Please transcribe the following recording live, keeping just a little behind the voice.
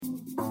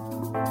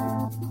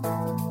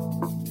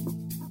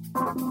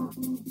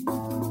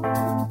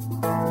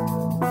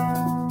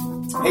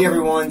Hey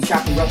everyone,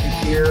 Chaplain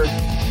Repic here,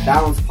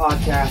 Balance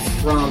Podcast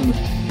from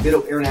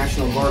Biddle Air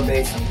National Guard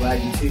Base. I'm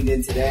glad you tuned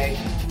in today,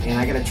 and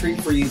I got a treat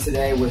for you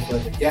today with the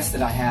guest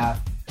that I have.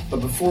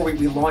 But before we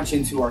launch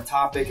into our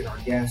topic and our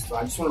guest,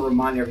 I just want to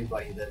remind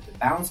everybody that the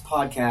Balance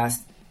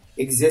Podcast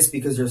exists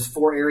because there's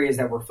 4 areas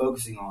that we're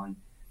focusing on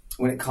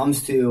when it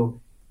comes to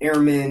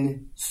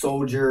airmen,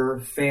 soldier,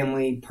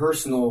 family,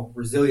 personal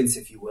resilience,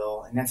 if you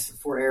will. And that's the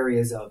 4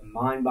 areas of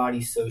mind,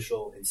 body,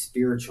 social, and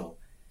spiritual.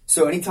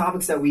 So any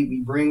topics that we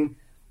bring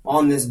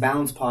on this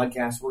Balance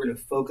Podcast, we're going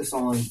to focus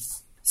on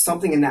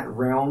something in that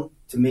realm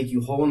to make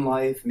you whole in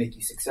life, make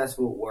you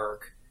successful at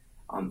work.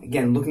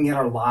 Again, looking at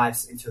our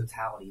lives in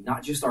totality,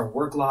 not just our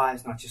work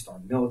lives, not just our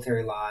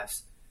military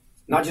lives,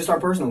 not just our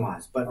personal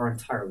lives, but our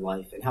entire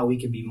life and how we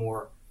can be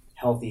more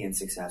healthy and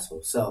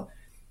successful. So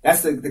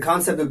that's the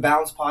concept of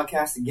Balance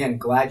Podcast. Again,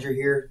 glad you're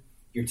here.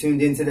 You're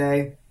tuned in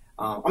today.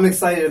 I'm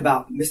excited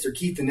about Mr.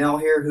 Keith Donnell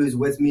here, who's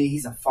with me.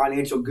 He's a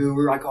financial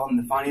guru. I call him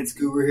the finance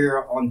guru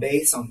here on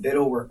base, on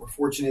Biddle. We're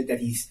fortunate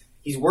that he's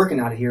working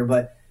out of here.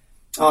 But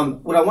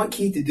what I want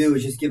Keith to do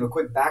is just give a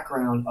quick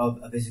background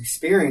of his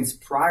experience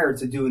prior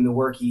to doing the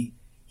work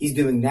he's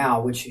doing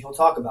now, which he'll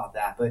talk about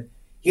that. But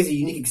he has a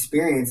unique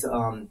experience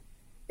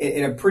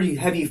in a pretty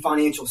heavy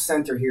financial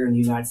center here in the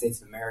United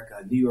States of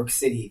America, New York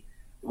City,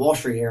 Wall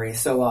Street area.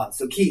 So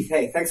Keith,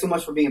 hey, thanks so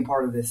much for being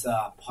part of this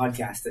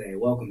podcast today.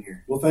 Welcome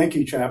here. Well, thank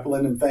you,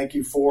 Chaplain, and thank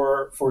you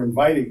for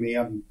inviting me.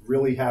 I'm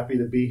really happy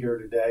to be here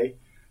today.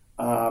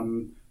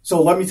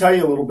 So let me tell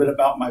you a little bit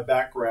about my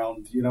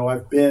background. You know,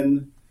 I've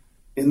been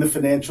in the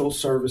financial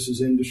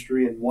services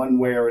industry in one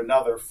way or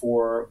another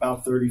for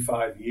about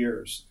 35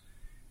 years.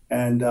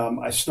 And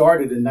I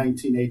started in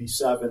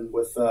 1987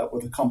 with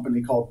a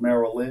company called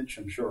Merrill Lynch.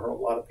 I'm sure a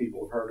lot of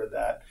people have heard of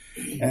that.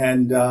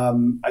 And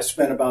I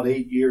spent about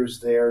 8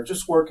 years there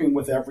just working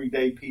with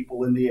everyday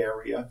people in the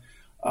area,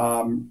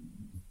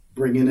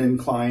 bringing in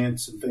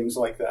clients and things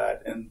like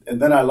that. And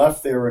then I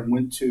left there and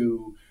went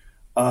to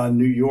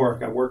New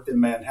York. I worked in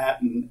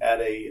Manhattan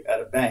at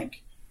a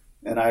bank.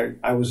 And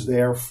I was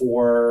there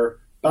for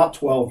about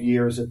 12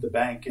 years at the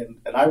bank, and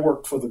I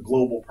worked for the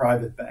Global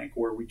Private Bank,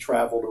 where we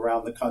traveled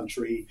around the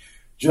country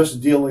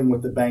just dealing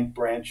with the bank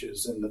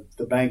branches. And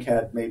the bank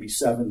had maybe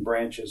 7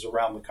 branches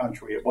around the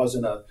country. It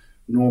wasn't a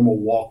normal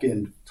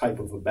walk-in type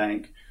of a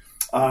bank.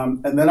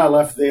 And then I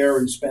left there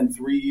and spent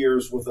 3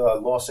 years with a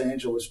Los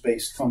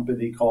Angeles-based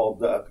company called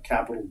the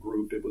Capital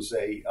Group. It was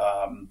a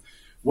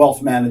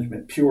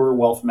pure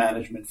wealth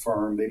management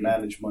firm. They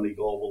manage money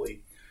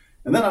globally.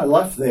 And then I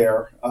left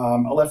there.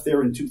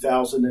 In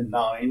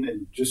 2009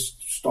 and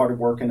just started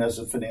working as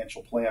a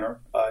financial planner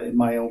in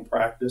my own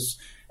practice,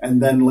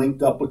 and then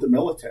linked up with the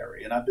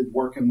military. And I've been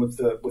working with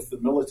the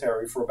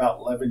military for about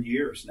 11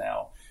 years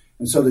now.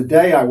 And so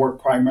today I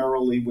work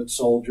primarily with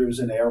soldiers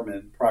and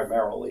airmen,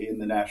 primarily in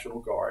the National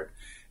Guard.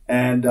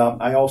 And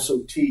I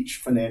also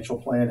teach financial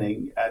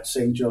planning at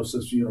St.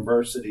 Joseph's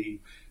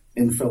University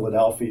in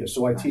Philadelphia.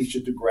 So I teach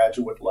at the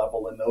graduate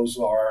level, and those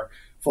are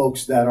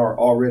folks that are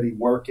already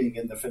working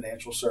in the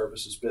financial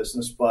services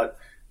business, but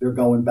they're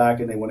going back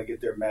and they want to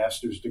get their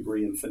master's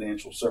degree in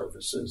financial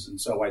services. And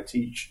so I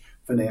teach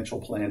financial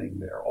planning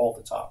there, all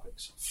the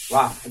topics.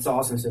 Wow, that's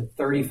awesome. So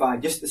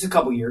 35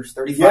 years,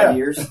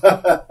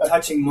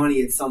 touching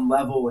money at some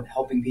level and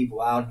helping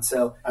people out. And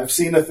so I've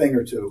seen a thing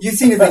or two. You've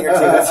seen a thing or two,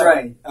 that's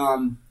right.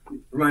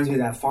 Reminds me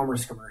of that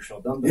Farmer's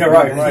commercial.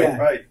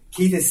 Right.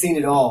 Keith has seen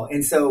it all.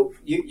 And so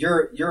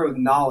your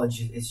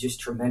knowledge is just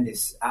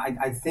tremendous.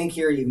 I think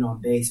here, even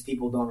on base,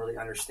 people don't really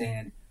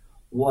understand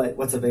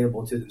what's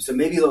available to them. So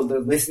maybe they're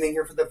listening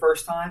here for the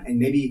first time, and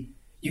maybe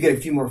you get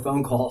a few more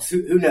phone calls.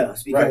 Who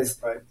knows?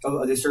 Because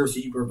of the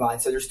services you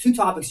provide. So there's 2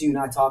 topics you and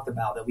I talked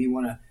about that we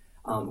want to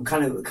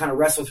kind of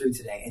wrestle through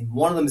today. And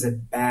one of them is a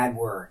bad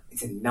word.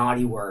 It's a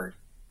naughty word.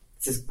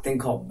 It's this thing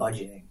called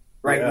budgeting.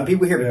 Right. Yeah, when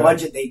people hear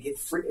budget, they get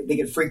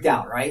freaked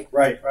out. Right.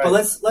 But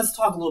let's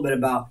talk a little bit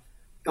about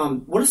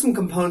what are some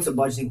components of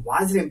budgeting?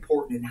 Why is it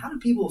important, and how do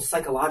people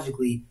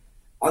psychologically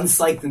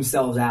unpsych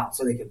themselves out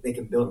so they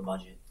can build a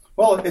budget?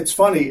 Well, it's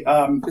funny.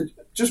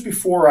 Just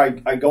before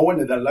I go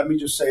into that, let me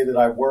just say that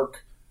I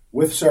work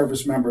with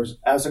service members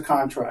as a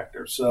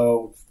contractor.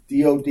 So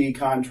DOD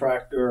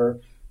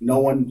contractor. No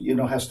one,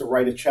 has to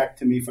write a check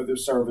to me for their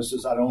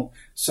services. I don't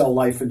sell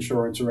life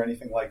insurance or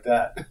anything like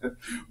that.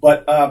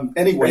 But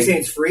anyway, are you saying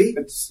it's free?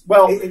 It's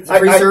a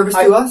free service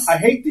to us. I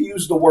hate to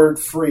use the word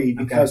free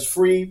because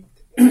free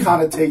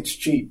connotates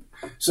cheap.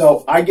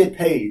 So I get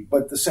paid,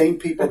 but the same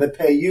people that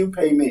pay you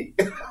pay me.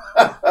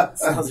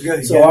 Sounds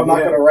good. So I'm not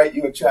going to write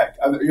you a check.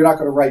 You're not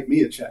going to write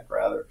me a check,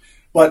 rather.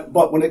 But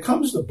when it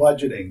comes to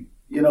budgeting,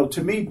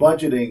 to me,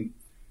 budgeting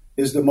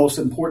is the most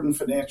important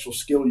financial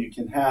skill you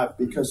can have,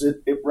 because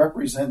it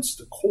represents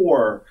the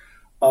core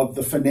of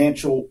the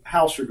financial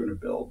house you're going to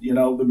build.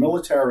 The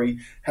military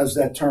has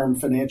that term,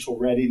 financial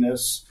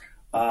readiness.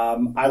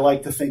 I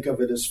like to think of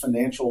it as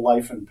financial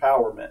life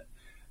empowerment.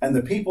 And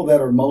the people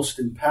that are most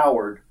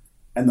empowered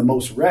and the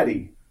most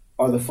ready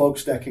are the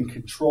folks that can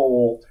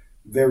control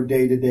their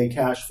day-to-day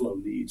cash flow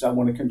needs. I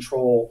want to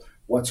control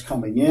what's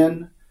coming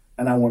in,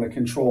 and I want to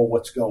control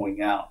what's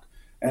going out.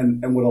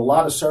 And what a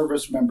lot of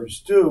service members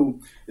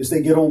do is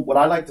they get on what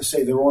I like to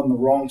say, they're on the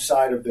wrong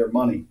side of their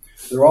money.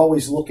 They're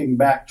always looking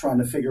back, trying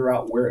to figure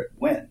out where it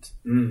went.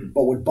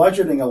 But what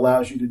budgeting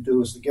allows you to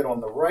do is to get on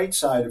the right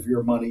side of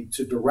your money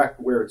to direct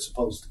where it's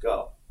supposed to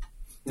go.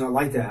 I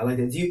like that.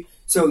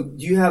 Do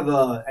you have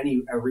a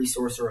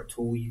resource or a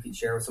tool you can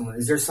share with someone?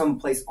 Is there some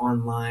place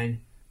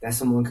online that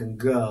someone can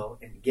go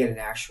and get an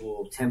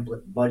actual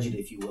template budget,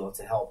 if you will,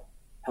 to help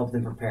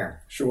them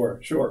prepare? Sure.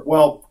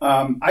 Well,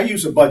 I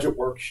use a budget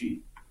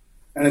worksheet.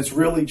 And it's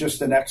really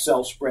just an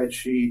Excel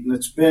spreadsheet, and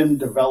it's been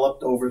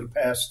developed over the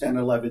past 10,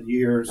 11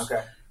 years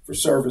for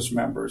service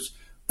members.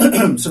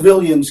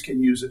 Civilians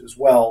can use it as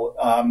well.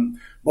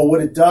 But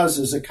what it does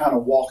is it kind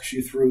of walks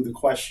you through the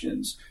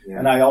questions. Yeah.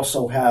 And I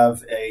also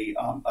have a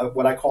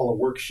what I call a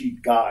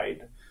worksheet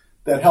guide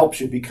that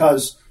helps you,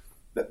 because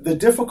the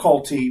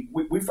difficulty,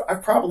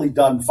 I've probably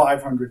done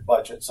 500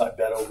 budgets, I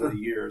bet, over the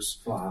years.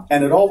 Wow.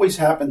 And it always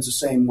happens the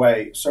same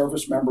way. A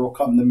service member will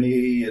come to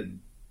me, and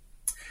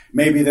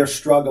maybe they're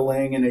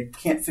struggling and they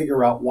can't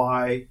figure out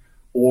why,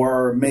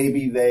 or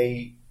maybe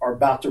they are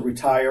about to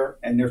retire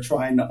and they're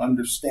trying to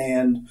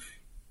understand,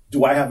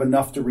 do I have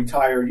enough to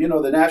retire? You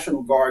know, the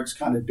National Guard's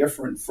kind of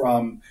different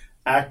from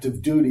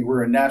active duty.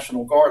 We're in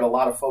National Guard. A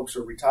lot of folks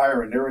are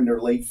retiring. They're in their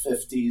late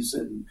 50s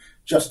and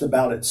just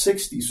about at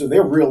 60. So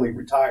they're really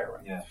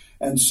retiring. Yeah.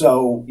 And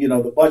so, you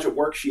know, the budget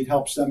worksheet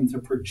helps them to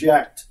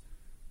project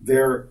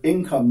their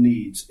income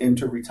needs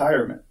into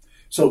retirement.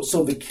 So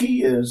the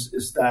key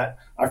is that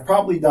I've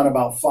probably done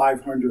about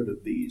 500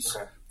 of these.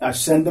 Okay. I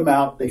send them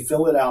out, they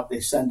fill it out, they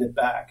send it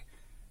back.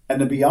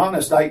 And to be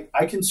honest, I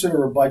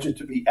consider a budget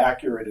to be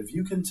accurate. If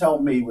you can tell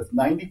me with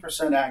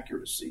 90%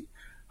 accuracy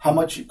how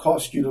much it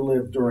costs you to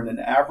live during an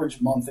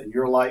average month in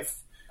your life,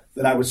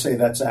 then I would say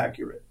that's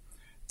accurate.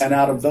 And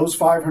out of those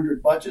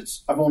 500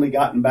 budgets, I've only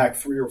gotten back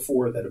 3 or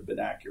 4 that have been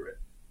accurate.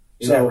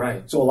 Is that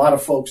right? So a lot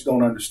of folks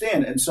don't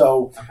understand. And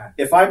so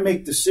if I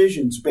make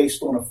decisions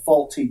based on a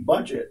faulty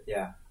budget,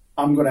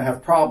 I'm going to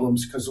have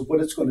problems, because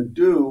what it's going to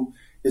do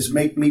is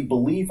make me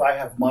believe I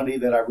have money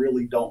that I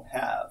really don't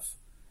have.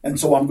 And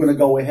so I'm going to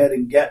go ahead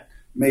and get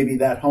maybe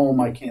that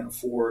home I can't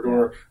afford,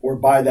 or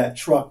buy that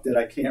truck that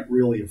I can't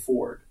really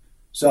afford.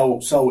 So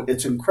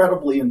it's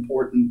incredibly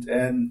important.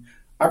 And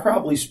I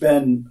probably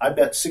spend, I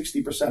bet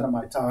 60% of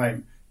my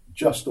time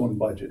just on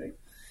budgeting.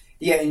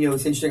 Yeah, and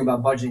it's interesting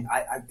about budgeting.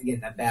 Again,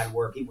 that bad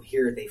word, people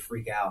hear it, they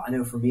freak out. I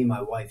know for me and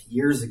my wife,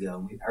 years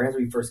ago, after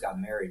we first got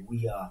married,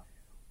 we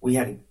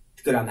had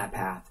to go down that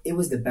path. It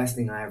was the best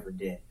thing I ever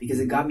did, because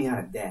it got me out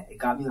of debt. It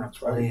got me on a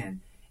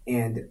plan.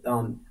 And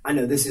I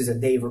know this is a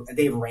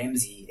Dave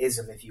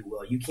Ramsey-ism, if you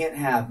will. You can't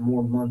have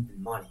more month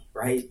than money,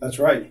 right? That's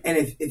right. And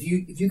if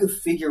you could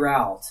figure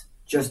out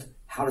just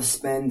how to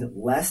spend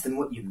less than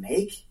what you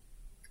make,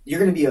 you're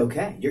going to be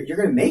okay. You're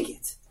going to make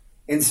it.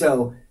 And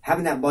so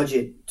having that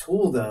budget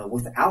tool, though,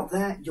 without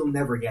that, you'll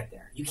never get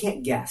there. You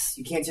can't guess.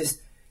 You can't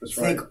just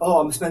think,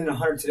 I'm spending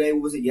 100 today.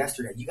 What was it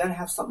yesterday? You got to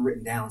have something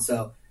written down.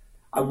 So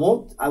I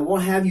won't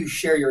have you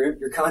share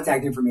your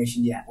contact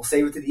information yet. We'll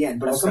save it to the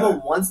end. But if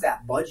someone wants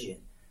that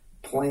budget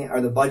plan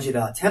or the budget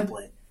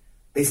template,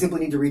 they simply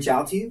need to reach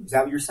out to you. Is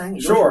that what you're saying?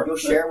 You'll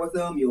share it with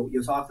them.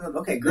 You'll talk to them.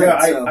 Okay, great.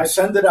 Yeah, I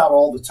send it out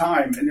all the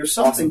time. And there's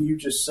something you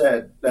just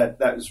said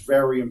that is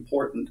very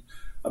important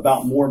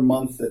about more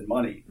month than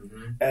money.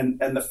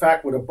 And the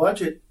fact what a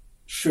budget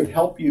should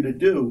help you to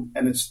do,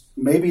 and it's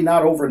maybe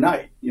not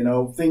overnight.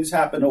 Things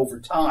happen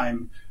over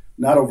time,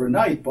 not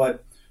overnight,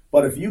 but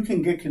if you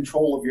can get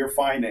control of your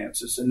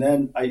finances, and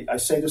then I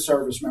say to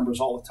service members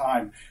all the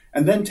time,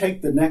 and then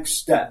take the next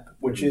step,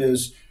 which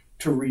is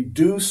to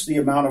reduce the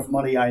amount of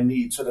money I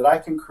need so that I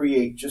can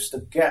create just a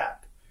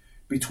gap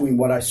between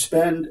what I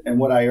spend and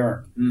what I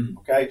earn.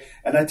 Okay.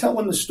 And I tell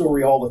them the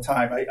story all the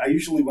time. I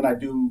usually, when I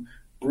do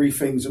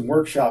briefings and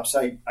workshops,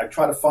 I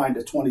try to find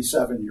a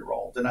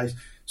 27-year-old. And I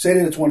say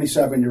to the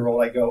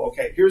 27-year-old, I go,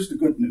 okay, here's the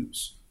good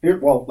news.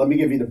 Let me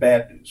give you the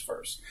bad news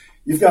first.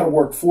 You've got to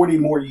work 40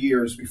 more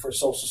years before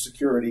Social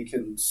Security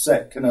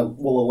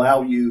will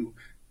allow you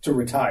to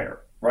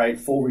retire, right?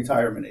 Full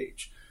retirement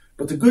age.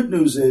 But the good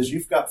news is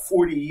you've got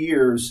 40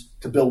 years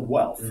to build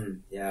wealth.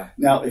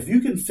 Now, if you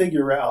can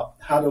figure out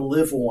how to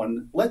live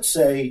on, let's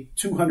say,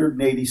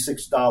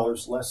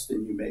 $286 less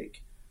than you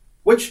make,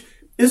 which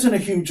isn't a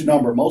huge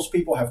number. Most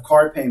people have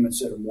car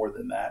payments that are more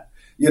than that.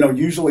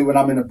 Usually when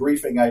I'm in a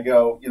briefing, I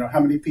go, how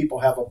many people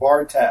have a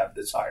bar tab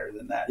that's higher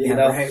than that?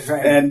 Right.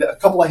 And a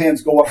couple of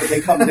hands go up, but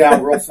they come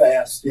down real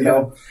fast,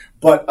 know.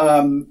 But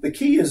the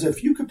key is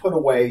if you could put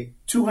away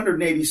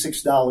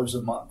 $286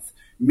 a month,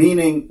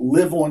 meaning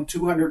live on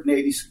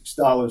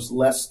 $286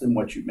 less than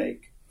what you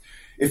make.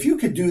 If you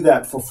could do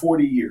that for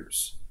 40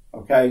 years,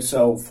 okay,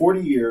 so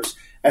 40 years,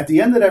 at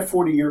the end of that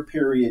 40-year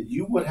period,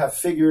 you would have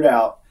figured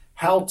out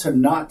how to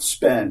not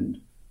spend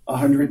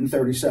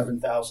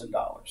 $137,000.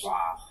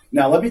 Wow.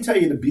 Now, let me tell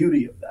you the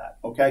beauty of that,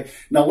 okay?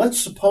 Now, let's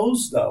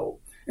suppose, though,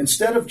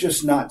 instead of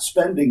just not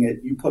spending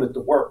it, you put it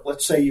to work.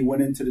 Let's say you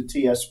went into the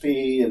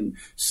TSP and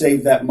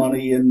saved that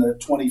money in the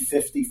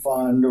 2050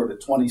 fund or the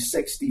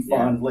 2060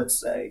 fund, let's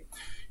say.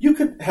 you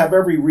could have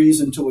every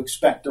reason to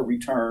expect a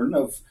return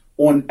of,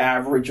 on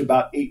average,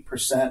 about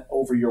 8%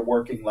 over your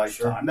working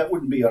lifetime. Sure. That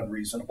wouldn't be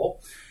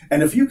unreasonable.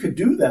 And if you could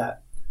do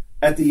that,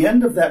 at the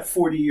end of that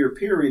 40-year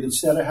period,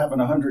 instead of having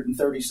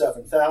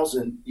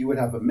 137,000, you would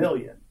have $1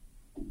 million.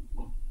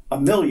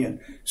 $1 million.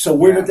 So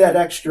where did that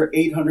extra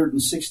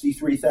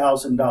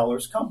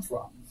 $863,000 come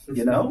from?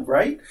 You know,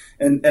 right?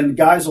 And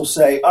guys will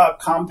say,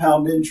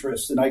 compound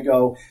interest. And I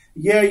go,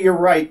 yeah, you're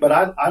right. But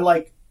I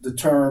like the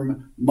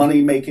term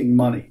money making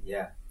money.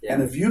 Yeah.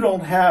 And if you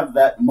don't have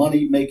that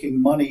money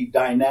making money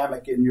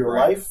dynamic in your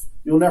life,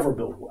 you'll never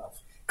build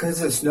wealth.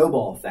 Because it's a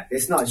snowball effect.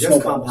 It's not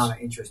just compound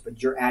interest,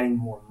 but you're adding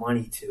more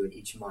money to it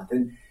each month.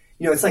 And,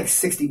 you know, it's like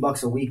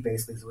 $60 a week,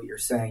 basically, is what you're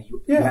saying.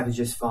 You have to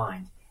just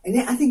find.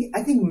 And I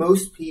think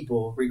most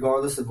people,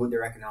 regardless of what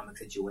their economic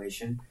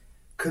situation,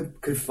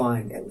 could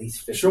find at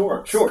least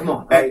 $50. Sure. Come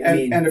on. Right?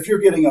 And if you're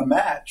getting a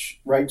match,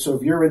 right? So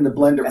if you're in the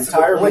blended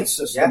retirement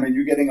system and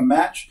you're getting a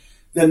match,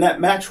 then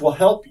that match will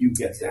help you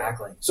get there.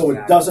 So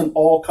it doesn't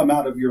all come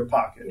out of your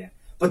pocket. Yeah.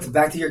 But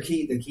back to the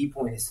key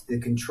point is the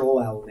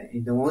control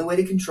element. The only way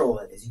to control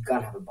it is you've got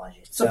to have a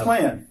budget. It's a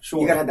plan.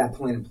 Sure. You got to have that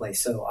plan in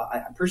place. So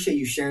I appreciate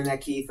you sharing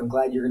that, Keith. I'm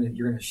glad you're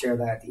gonna share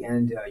that at the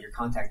end, your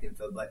contact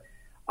info. But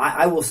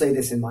I will say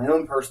this in my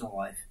own personal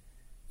life.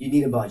 You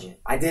need a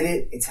budget. I did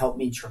it. It's helped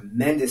me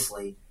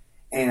tremendously.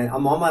 And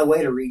I'm on my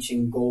way to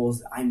reaching goals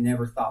that I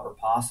never thought were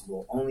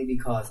possible, only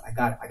because I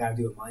got to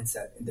do a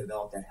mindset and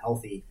develop that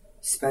healthy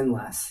spend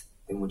less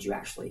than what you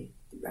actually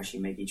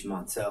make each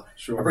month. So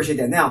I appreciate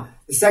that. Now,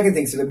 the second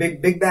thing, so the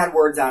big bad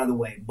words out of the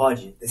way,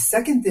 budget. The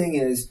second thing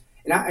is,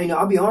 and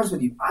I'll be honest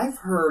with you, I've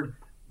heard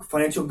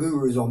financial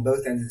gurus on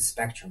both ends of the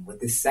spectrum with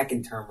this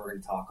second term we're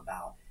going to talk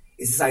about,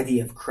 is this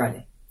idea of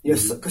credit. You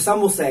know, because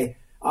some will say,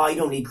 oh, you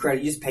don't need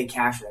credit, you just pay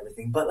cash for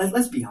everything. But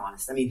let's be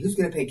honest. I mean, who's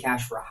going to pay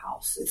cash for a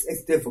house?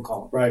 It's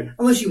difficult. Right.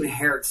 Unless you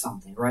inherit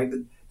something, right? But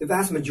the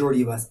vast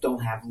majority of us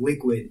don't have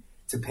liquid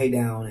to pay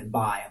down and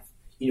buy a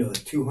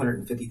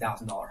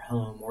 $250,000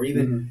 home or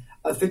even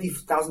a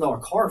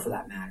 $50,000 car for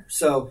that matter.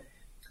 So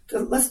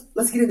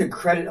let's get into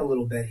credit a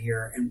little bit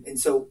here. And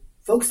so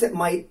folks that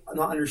might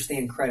not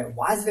understand credit,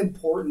 why is it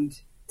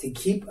important to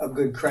keep a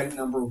good credit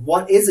number?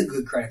 What is a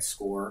good credit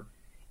score?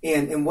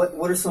 And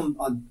what are some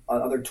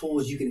other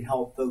tools you can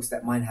help folks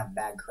that might have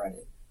bad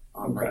credit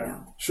right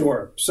now?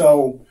 Sure.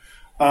 So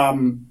a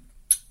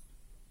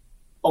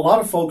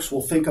lot of folks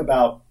will think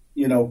about,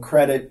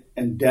 credit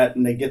and debt,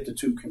 and they get the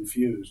two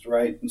confused,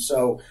 right? And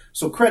so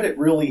credit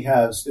really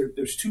has,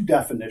 there's two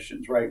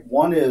definitions, right?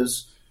 One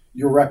is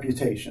your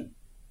reputation.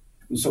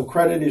 And so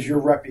credit is your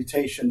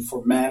reputation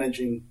for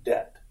managing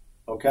debt,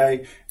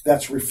 okay?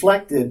 That's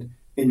reflected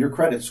in your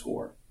credit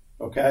score.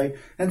 Okay.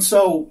 And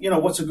so,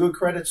 what's a good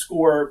credit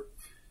score?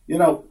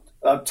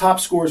 Top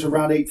score is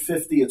around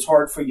 850. It's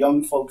hard for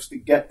young folks to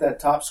get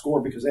that top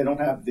score because they don't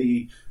have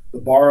the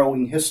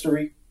borrowing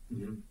history.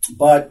 Mm-hmm.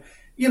 But,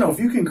 if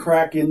you can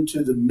crack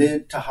into the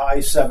mid to high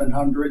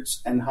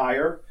 700s and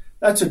higher,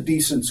 that's a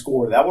decent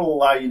score. That will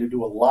allow you to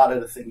do a lot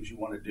of the things you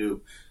want to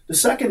do. The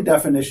second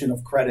definition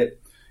of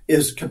credit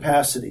is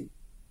capacity,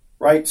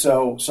 right?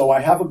 So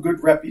I have a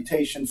good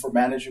reputation for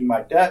managing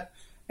my debt,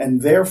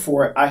 and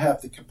therefore I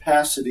have the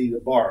capacity to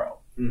borrow.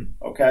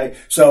 Okay.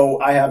 So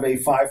I have a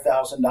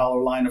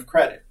 $5,000 line of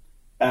credit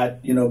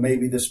at,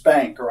 maybe this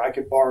bank, or I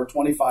could borrow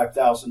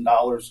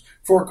 $25,000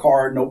 for a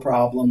car, no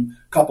problem,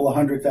 a couple of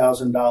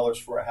 $100,000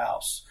 for a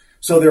house.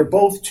 So they're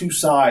both two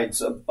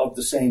sides of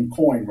the same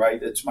coin,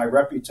 right? It's my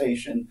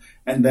reputation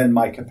and then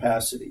my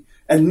capacity.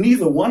 And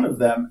neither one of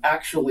them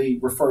actually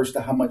refers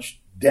to how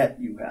much debt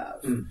you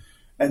have.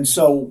 And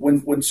so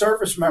when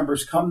service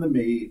members come to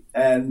me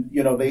and,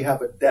 they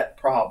have a debt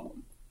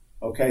problem,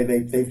 okay,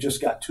 they've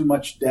just got too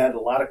much debt, a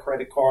lot of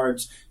credit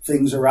cards,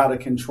 things are out of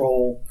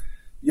control.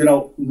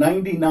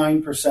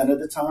 99% of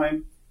the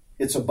time,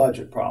 it's a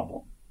budget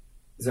problem.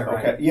 Is that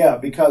right? Okay. Yeah,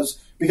 because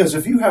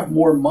if you have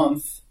more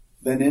month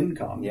than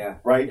income,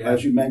 right,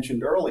 as you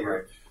mentioned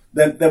earlier,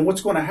 then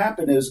what's going to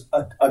happen is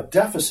a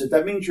deficit.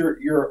 That means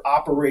you're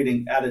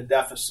operating at a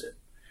deficit.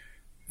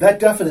 That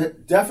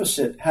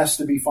deficit has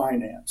to be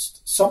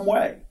financed some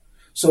way.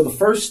 So the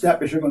first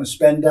step is you're going to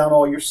spend down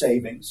all your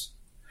savings.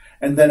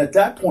 And then at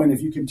that point, if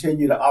you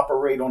continue to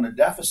operate on a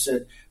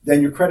deficit,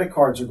 then your credit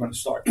cards are going to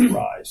start to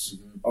rise,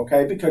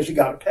 okay, because you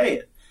got to pay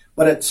it.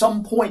 But at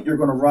some point, you're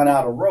going to run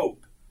out of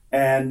rope,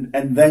 and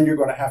then you're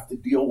going to have to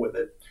deal with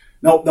it.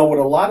 Now, what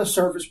a lot of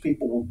service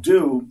people will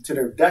do to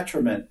their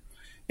detriment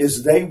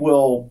is they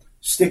will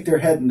stick their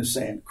head in the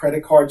sand.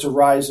 Credit cards are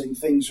rising,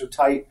 things are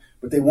tight,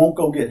 but they won't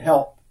go get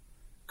help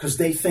because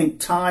they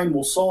think time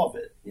will solve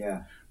it.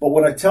 Yeah. But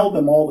what I tell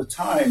them all the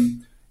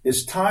time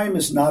is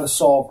not a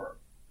solver.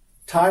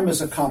 Time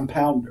is a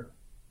compounder.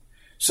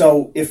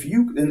 So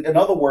in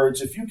other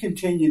words, if you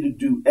continue to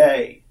do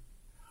A,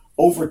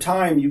 over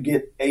time you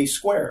get A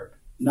squared,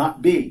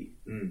 not B.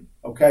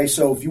 Okay,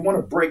 so if you want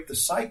to break the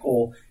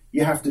cycle,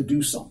 you have to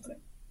do something,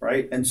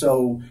 right? And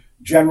so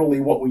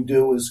generally what we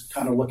do is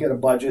kind of look at a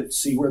budget,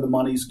 see where the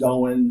money's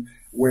going,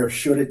 where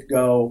should it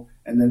go,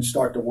 and then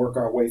start to work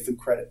our way through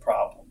credit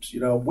problems.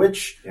 items,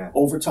 which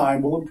over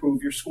time will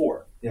improve your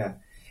score. Yeah.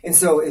 And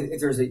so if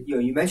there's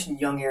you mentioned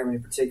young airmen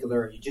in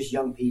particular, just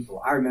young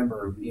people. I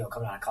remember,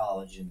 coming out of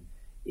college, and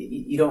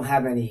you don't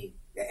have any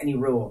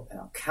real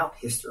account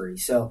history.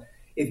 So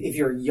if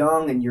you're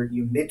young and you're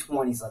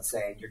mid-20s, let's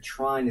say, and you're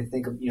trying to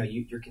think of,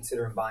 you're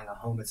considering buying a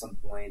home at some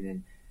point,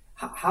 and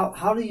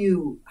how do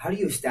you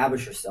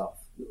establish yourself?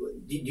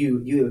 Do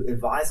you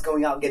advise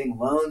going out and getting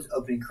loans,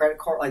 opening credit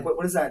card? Like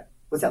what's that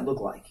look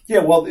like? Yeah,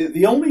 well,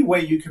 the only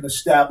way you can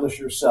establish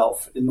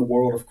yourself in the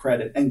world of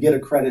credit and get a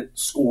credit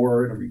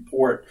score and a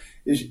report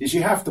is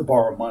you have to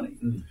borrow money.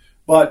 Mm.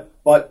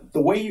 But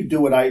the way you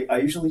do it, I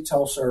usually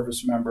tell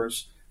service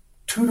members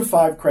 2 to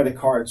 5 credit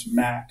cards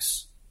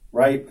max,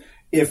 right?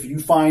 If you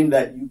find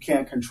that you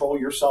can't control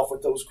yourself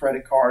with those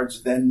credit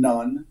cards, then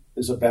none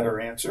is a better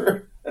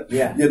answer.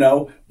 Yeah.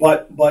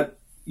 But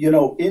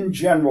in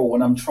general,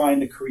 when I'm trying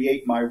to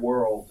create my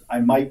world, I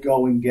might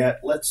go and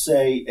get, let's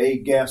say, a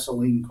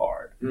gasoline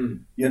card,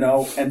 and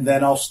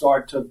then I'll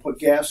start to put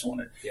gas on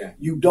it. Yeah.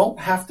 You don't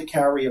have to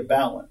carry a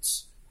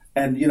balance.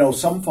 And,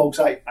 some folks,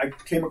 I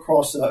came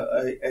across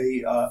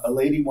a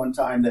lady one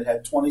time that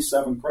had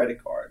 27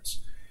 credit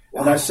cards.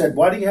 Wow. And I said,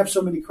 why do you have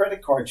so many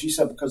credit cards? She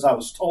said, because I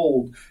was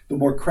told the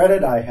more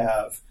credit I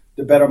have,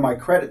 the better my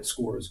credit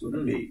score is going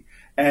to be.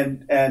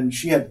 And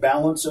she had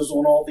balances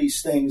on all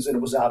these things, and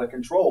it was out of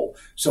control.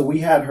 So we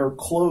had her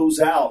close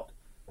out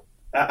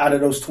of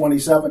those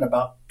 27,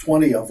 about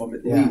 20 of them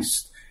at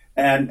least.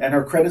 And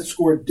her credit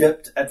score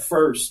dipped at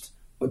first,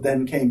 but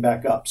then came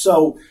back up.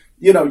 So,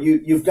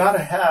 you've got to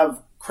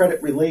have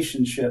credit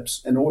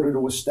relationships in order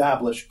to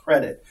establish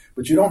credit,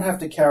 but you don't have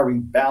to carry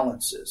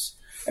balances.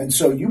 And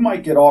so you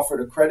might get offered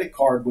a credit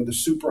card with a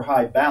super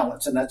high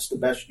balance, and that's the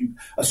best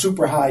a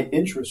super high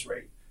interest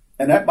rate.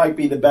 And that might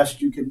be the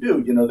best you can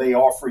do. They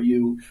offer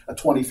you a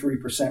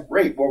 23%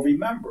 rate. Well,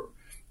 remember,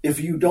 if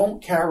you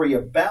don't carry a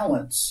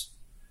balance,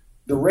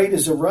 the rate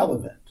is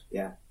irrelevant.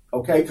 Yeah.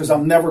 Okay? Because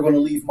I'm never going to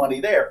leave money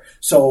there.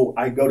 So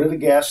I go to the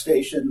gas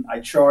station, I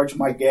charge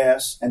my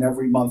gas, and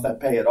every month I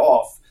pay it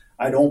off.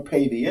 I don't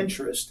pay the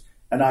interest,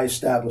 and I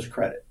establish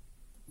credit.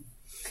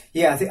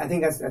 Yeah, I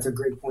think that's a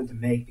great point to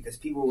make, because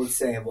people would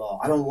say, well,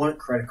 I don't want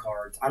credit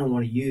cards, I don't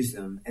want to use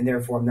them, and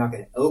therefore I'm not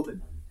going to open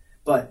them.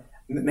 But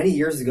many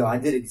years ago, I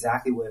did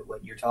exactly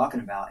what you're talking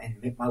about,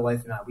 and my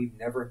wife and I, we've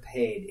never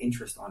paid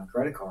interest on a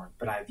credit card,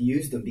 but I've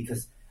used them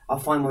because I'll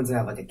find ones that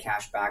have like a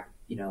cash back,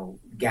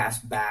 gas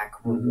back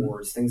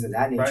rewards, things of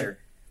that nature. Right.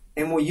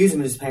 And we'll use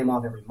them and just pay them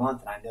off every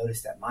month. And I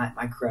noticed that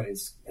my credit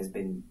has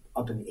been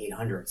up in the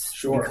 800s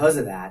because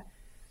of that.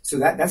 So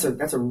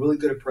that's a really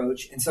good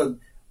approach. And so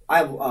I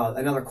have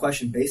another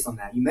question based on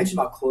that. You mentioned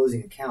about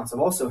closing accounts. I've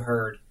also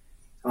heard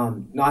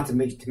not to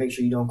make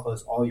sure you don't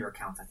close all your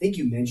accounts. I think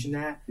you mentioned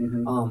that.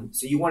 Mm-hmm.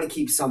 So you want to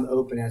keep some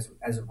open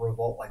as a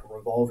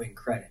revolving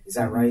credit. Is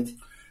that right?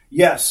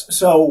 Yes.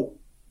 So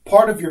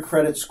part of your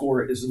credit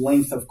score is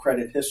length of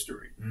credit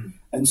history. Mm.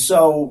 And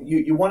so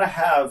you want to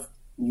have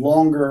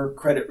longer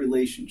credit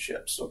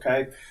relationships,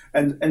 okay?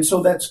 And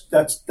so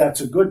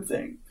that's a good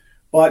thing.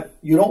 But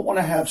you don't want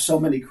to have so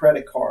many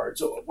credit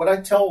cards. What I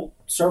tell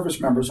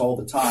service members all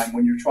the time,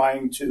 when you're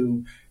trying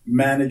to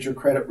manage your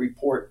credit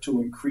report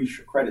to increase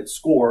your credit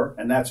score,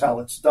 and that's how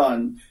it's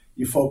done,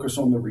 you focus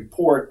on the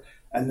report,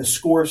 and the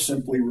score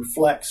simply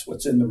reflects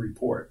what's in the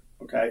report,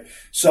 okay?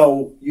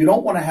 So you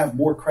don't want to have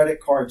more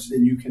credit cards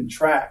than you can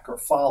track or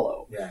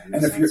follow. Yeah,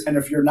 and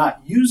if you're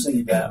not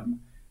using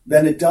them,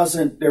 then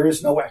there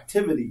is no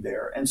activity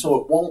there, and so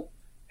it won't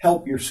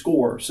help your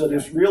score. So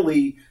there's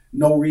really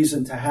no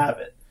reason to have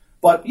it.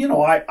 But,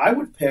 I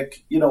would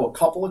pick, a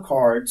couple of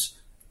cards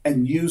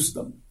and use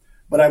them.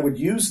 But I would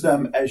use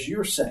them, as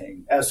you're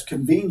saying, as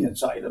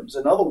convenience items.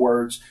 In other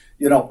words,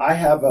 I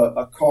have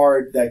a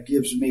card that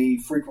gives me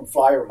frequent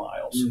flyer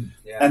miles,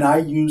 and I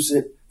use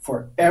it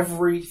for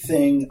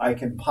everything I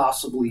can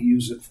possibly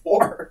use it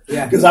for,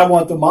 because I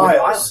want the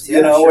miles,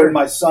 sure. And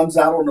my son's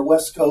out on the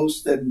West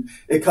Coast, and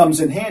it comes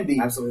in handy.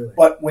 Absolutely.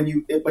 But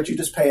but you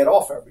just pay it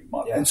off every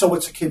month. And so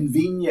it's a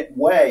convenient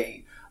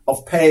way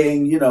of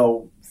paying,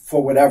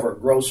 for whatever,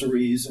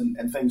 groceries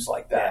and things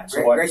like that.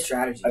 Yeah, great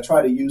strategy. I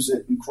try to use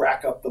it and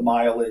crack up the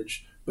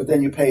mileage, but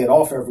then you pay it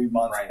off every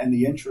month, and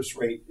the interest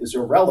rate is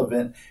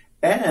irrelevant.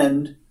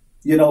 And,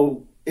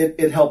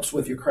 it helps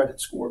with your credit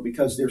score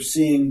because they're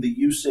seeing the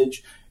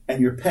usage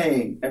and you're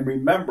paying. And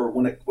remember,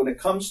 when it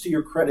comes to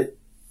your credit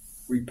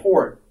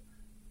report,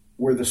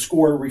 where the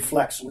score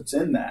reflects what's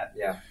in that,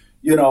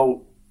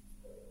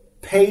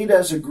 paid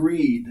as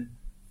agreed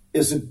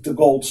is the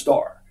gold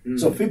star. Mm.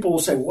 So people will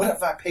say, what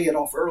if I pay it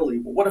off early?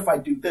 Well, what if I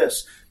do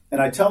this?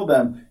 And I tell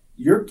them,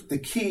 the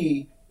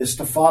key is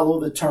to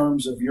follow the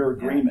terms of your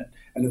agreement.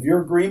 And if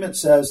your agreement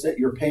says that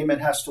your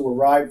payment has to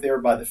arrive there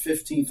by the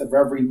 15th of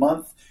every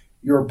month,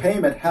 your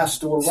payment has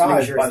to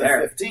arrive by the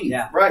 15th.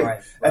 Yeah,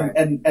 right.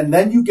 And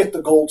then you get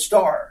the gold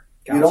star.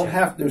 Gotcha. You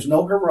don't there's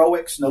no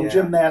heroics, no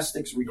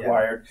gymnastics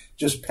required.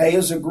 Just pay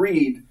as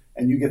agreed,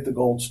 and you get the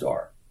gold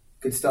star.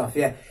 Good stuff.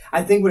 Yeah.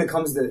 I think when it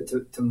comes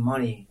to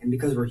money, and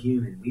because we're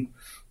human,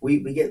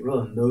 we get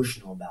real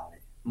emotional about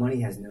it.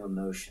 money has no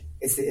emotion.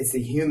 It's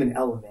the human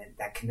element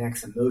that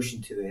connects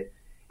emotion to it.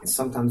 And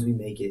sometimes we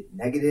make it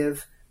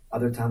negative.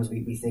 Other times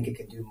we think it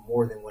can do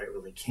more than what it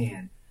really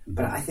can.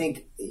 But I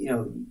think,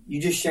 you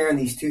just sharing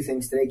these two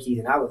things today, Keith,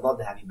 and I would love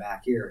to have you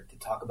back here to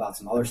talk about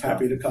some other stuff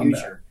Happy to in the come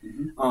future.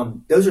 Back.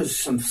 Those are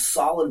some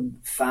solid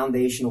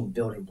foundational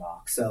building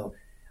blocks. So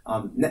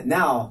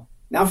now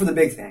for the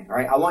big thing,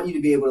 right? I want you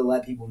to be able to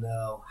let people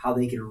know how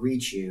they can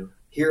reach you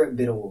here at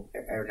Biddle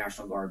Air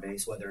National Guard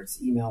Base, whether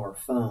it's email or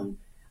phone.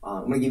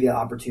 I'm going to give you the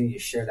opportunity to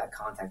share that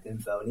contact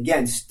info. And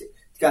again,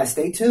 guys,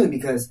 stay tuned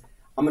because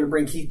I'm going to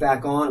bring Keith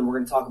back on and we're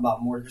going to talk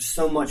about more. There's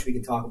so much we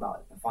can talk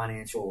about,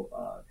 financial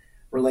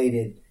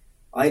related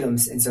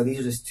items. And so these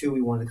are just two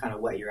we wanted to kind of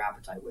whet your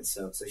appetite with.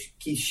 So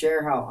Keith,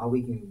 share how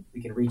we can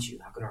reach you.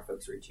 How can our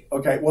folks reach you?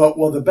 Okay.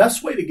 Well, the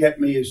best way to get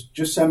me is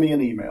just send me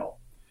an email.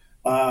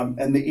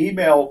 And the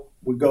email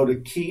would go to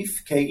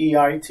Keith, Keith,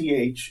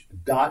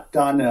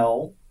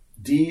 .Donnell,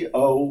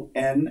 Donnell,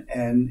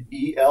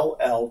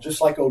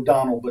 just like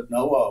O'Donnell, but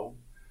no O,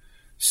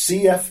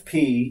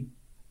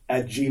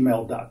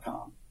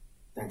 CFP@gmail.com.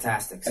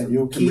 Fantastic. So and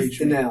you can Keith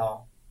reach me.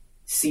 Donnell,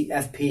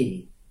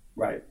 CFP.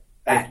 Right.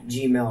 At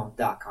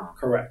gmail.com.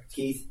 Correct.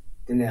 Keith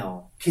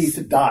Donnell.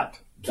 Keith Donnell.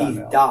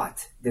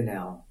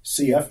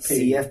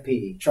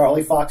 CFP.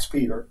 Charlie Fox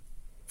Peter.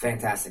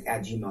 Fantastic.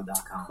 At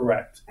gmail.com.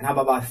 Correct. And how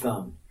about by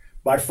phone?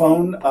 By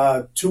phone,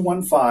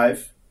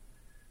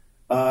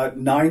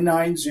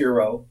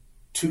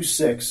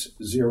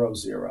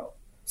 215-990-2600.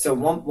 So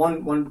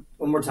one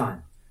more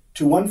time.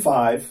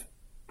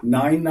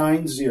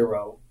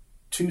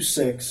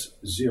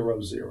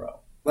 215-990-2600.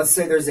 Let's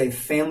say there's a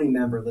family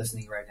member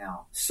listening right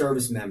now,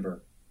 service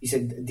member. You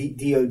said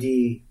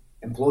DOD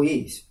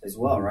employees as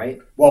well, right?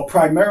 Well,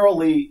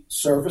 primarily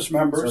service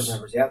members. Service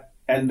members, yep.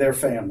 And their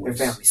families.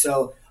 Their family.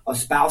 So a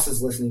spouse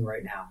is listening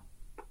right now.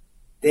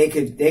 They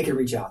could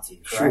reach out to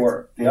you, correct?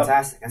 Sure.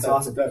 Fantastic. Yep. That's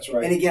awesome. That's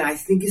right. And again, I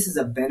think this is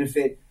a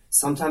benefit.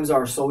 Sometimes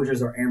our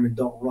soldiers or airmen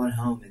don't run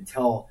home and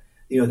tell,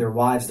 their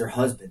wives, their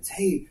husbands,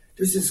 hey,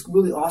 there's this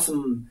really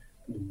awesome,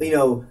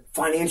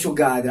 financial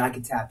guy that I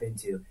could tap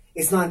into.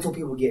 It's not until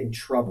people get in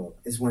trouble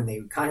is when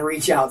they kind of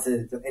reach out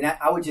to and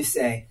I would just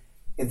say,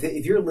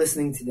 if you're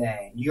listening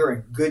today and you're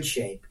in good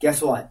shape,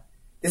 guess what?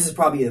 This is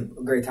probably a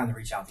great time to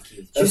reach out to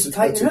Keith. Just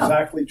tighten it up. That's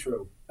exactly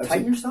true.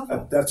 Tighten yourself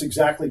up. That's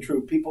exactly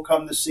true. People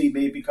come to see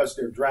me because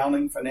they're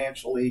drowning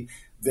financially,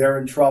 they're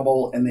in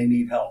trouble, and they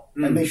need help.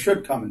 And they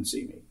should come and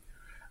see me.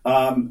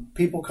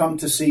 People come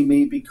to see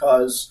me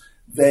because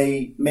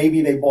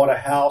maybe they bought a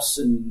house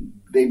and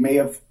they may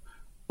have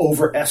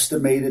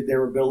overestimated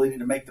their ability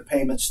to make the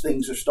payments.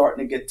 Things are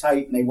starting to get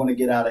tight and they want to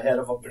get out ahead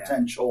of a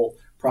potential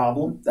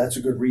problem. That's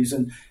a good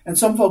reason. And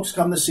some folks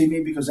come to see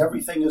me because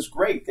everything is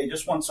great. They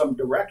just want some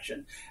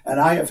direction. And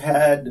I have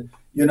had,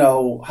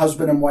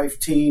 husband and wife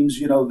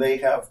teams, they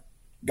have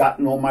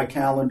gotten on my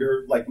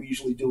calendar, like we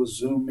usually do a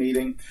Zoom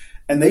meeting,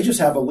 and they just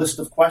have a list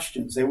of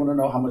questions. They want to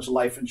know how much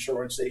life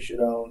insurance they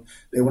should own.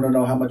 They want to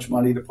know how much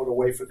money to put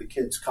away for the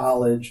kids'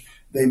 college.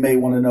 They may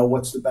want to know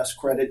what's the best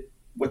credit,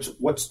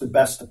 what's the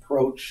best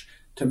approach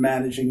to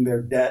managing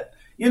their debt.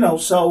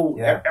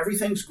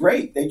 Everything's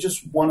great. They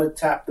just want to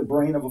tap the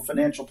brain of a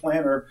financial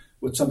planner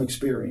with some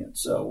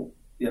experience. So,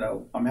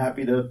 I'm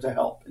happy to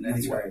help in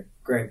any way.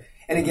 Great.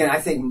 And again, I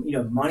think,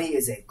 money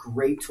is a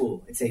great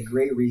tool. It's a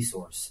great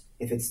resource.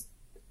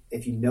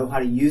 If you know how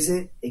to use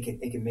it,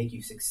 it can make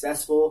you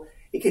successful.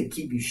 It can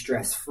keep you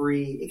stress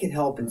free. It can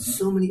help in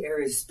so many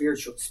areas,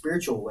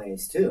 spiritual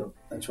ways too.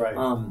 That's right.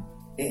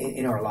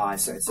 In our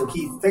lives. So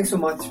Keith, thanks so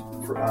much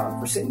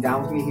for sitting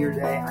down with me here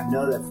today. I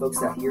know that folks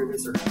that hear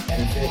this are going to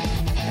benefit,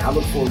 and I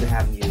look forward to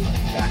having you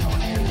back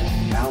on here.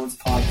 The Balance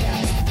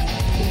Podcast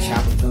with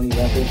Chaplain Tony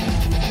Repic,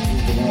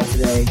 Keith Donnell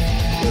today.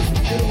 We're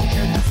from Biddle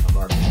Air National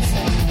Guard. So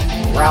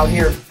we're out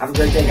here. Have a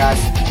great day, guys.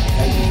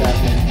 Thank you, guys.